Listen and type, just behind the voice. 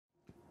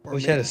I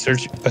wish I had a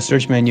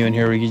search menu in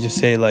here where you could just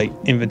say like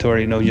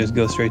inventory and it'll just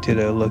go straight to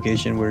the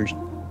location where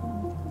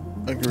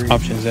Agreed.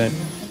 options at.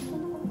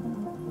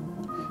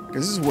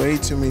 This is way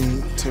too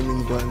many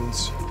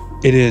buttons.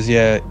 It is,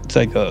 yeah. It's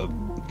like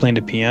playing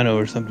the piano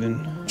or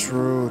something.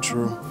 True.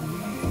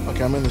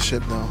 Okay, I'm in the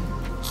ship now.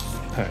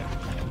 All right.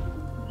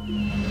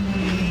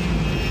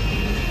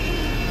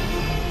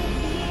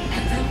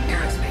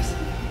 Aerospace.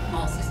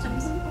 All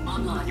systems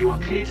online. You are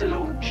clear to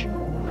launch.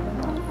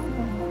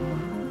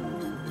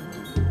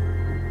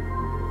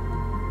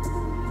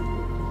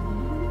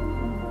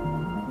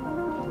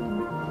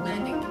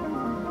 Landing.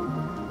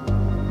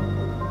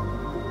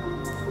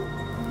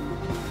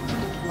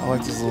 I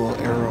like this little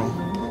arrow.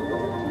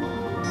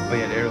 Oh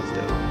yeah, the arrow's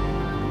dope.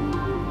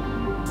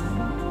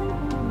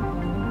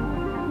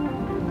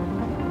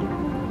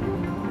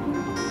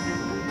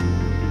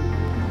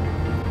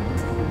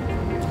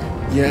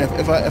 Yeah,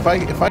 if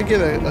I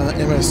get a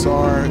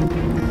MSR,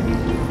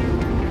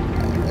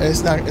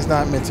 it's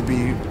not meant to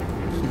be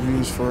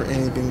used for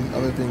anything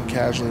other than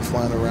casually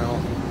flying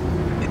around.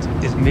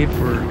 It's made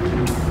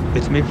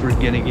for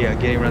getting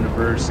around the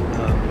verse.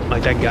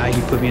 Like that guy,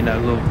 he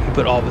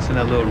put all of us in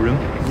that little room.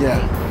 Yeah.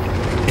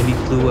 And he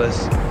flew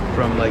us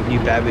from like New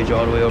Babbage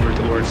all the way over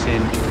to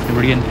Orson.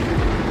 And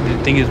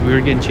the thing is, we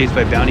were getting chased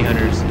by bounty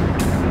hunters,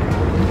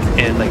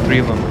 and like 3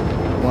 of them.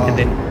 Wow. And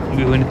then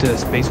we went into a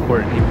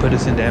spaceport, and he put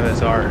us into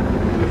MSR,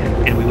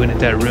 and we went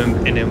into that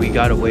room, and then we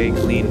got away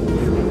clean.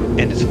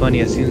 And it's funny,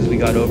 as soon as we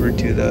got over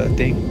to the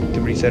thing to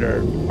reset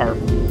our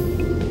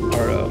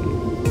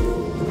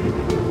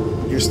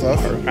your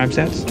stuff, our crime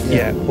stats.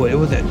 Yeah. Well, it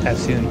wasn't as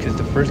soon because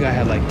the first guy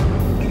had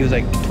he was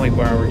like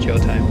 24-hour jail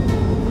time.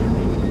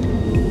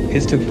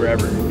 His took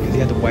forever because he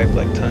had to wipe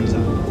like tons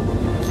of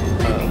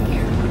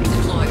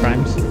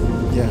crimes.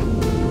 Yeah.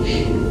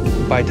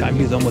 By the time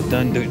he was almost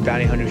done, the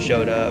bounty hunter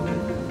showed up,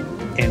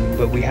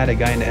 but we had a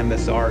guy in the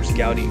MSR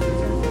scouting,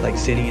 like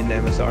sitting in the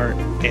MSR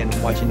and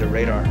watching the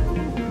radar.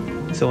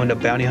 So when the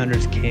bounty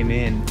hunters came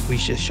in, we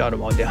just shot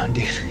them all down,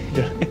 dude.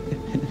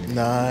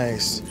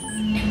 Nice.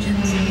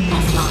 Engines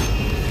offline.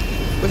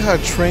 Look how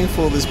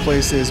trainful this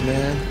place is,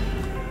 man.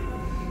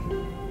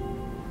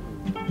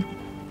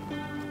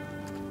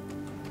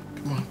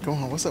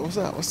 Come on. What's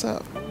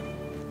up?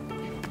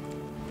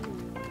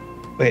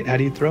 Wait, how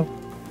do you throw?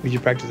 We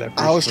should practice that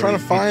first. I was trying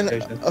to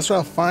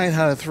find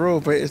how to throw,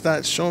 but it's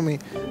not showing me.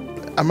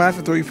 I might have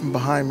to throw you from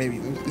behind, maybe.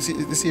 Let's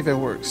see if it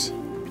works.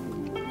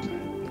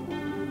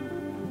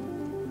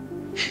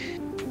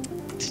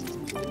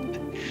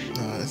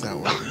 No, that's not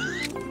working.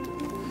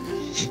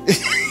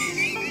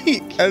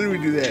 How do we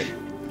do that?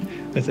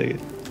 That's it.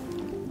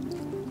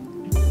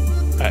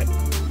 Alright,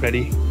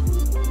 ready?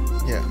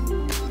 Yeah.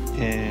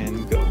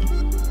 And go.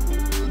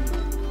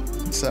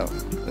 What's up?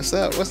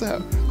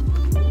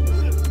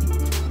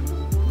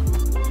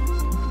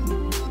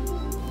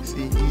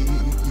 See,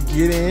 you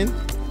get in,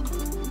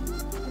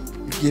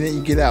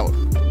 you get out.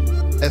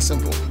 That's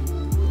simple.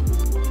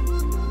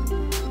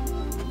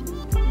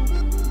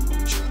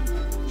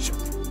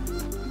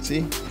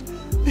 See?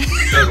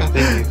 Thank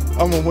you.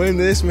 I'm gonna win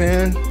this,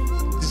 man.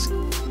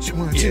 Just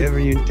one, two. Ever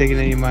you taking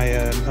any of my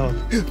health?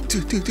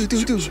 Two.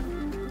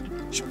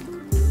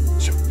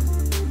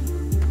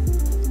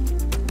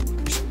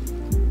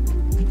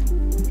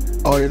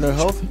 Oh, you're no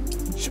health?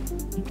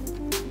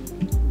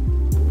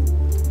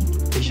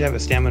 They should have a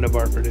stamina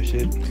bar for this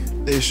shit.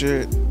 They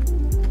should.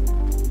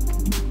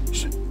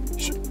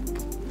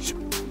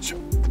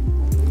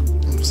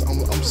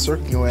 I'm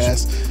circling your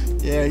ass.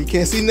 Yeah, you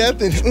can't see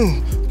nothing.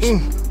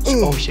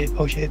 Oh shit.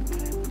 Oh,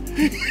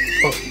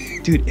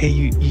 dude, hey,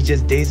 you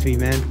just dazed me,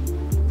 man.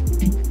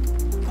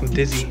 I'm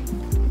dizzy.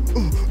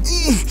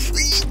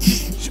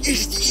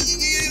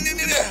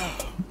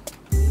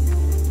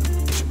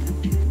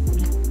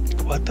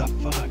 What the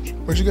fuck?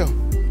 Where'd you go?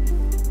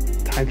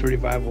 Time to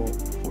revival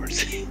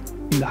force. You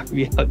knocked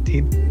me out,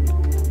 dude.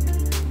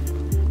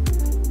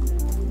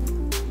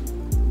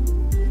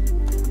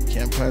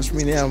 Can't punch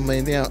me now. I'm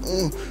laying down.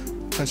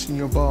 Punching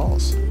your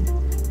balls.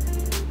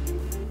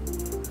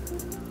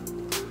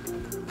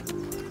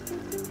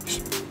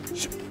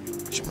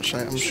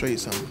 I'm gonna show you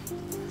something.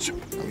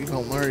 You're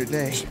gonna learn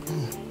today.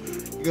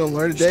 You're gonna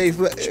learn today.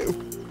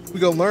 We're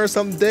gonna learn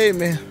something today,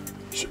 man.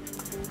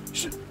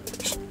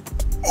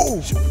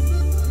 Oh!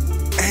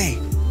 Hey!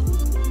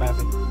 What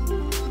happened?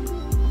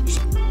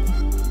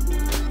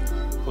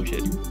 Oh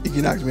shit.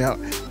 You knocked me out.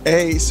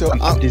 Hey, so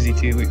I'm dizzy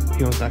too. You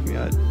almost knocked me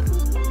out.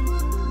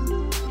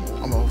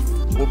 I'm gonna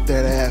whoop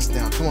that ass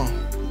now. Come on.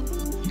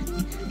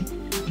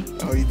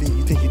 Oh, you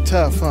think you're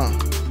tough, huh?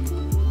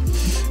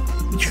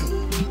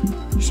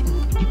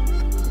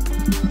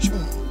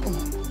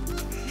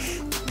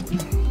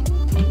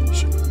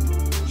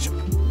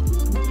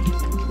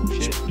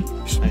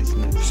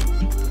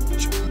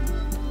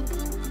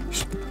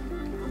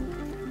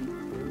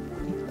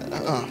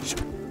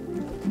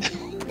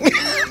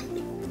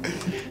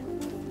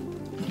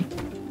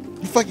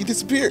 Fuck, you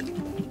disappeared.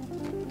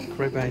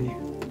 Right behind you.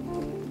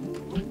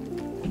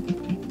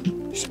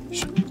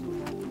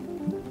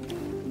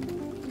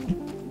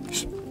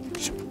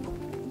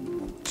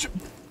 I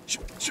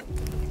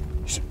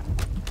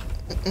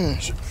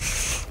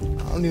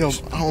don't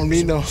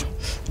need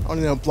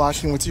no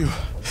blocking with you.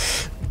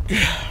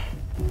 Get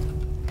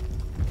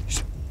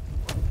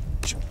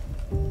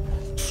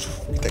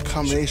that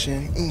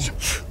combination.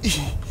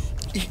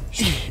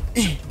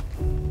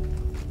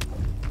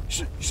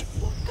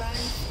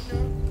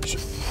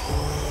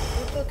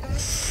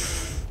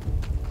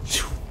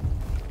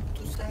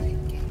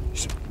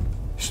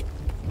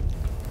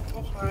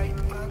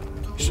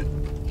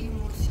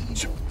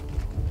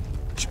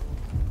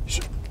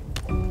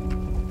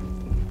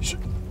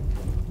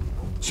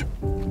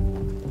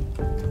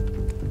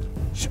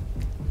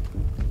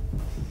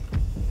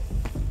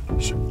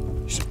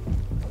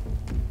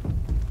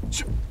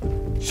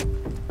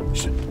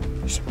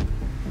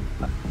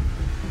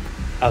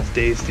 I was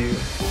dazed, dude.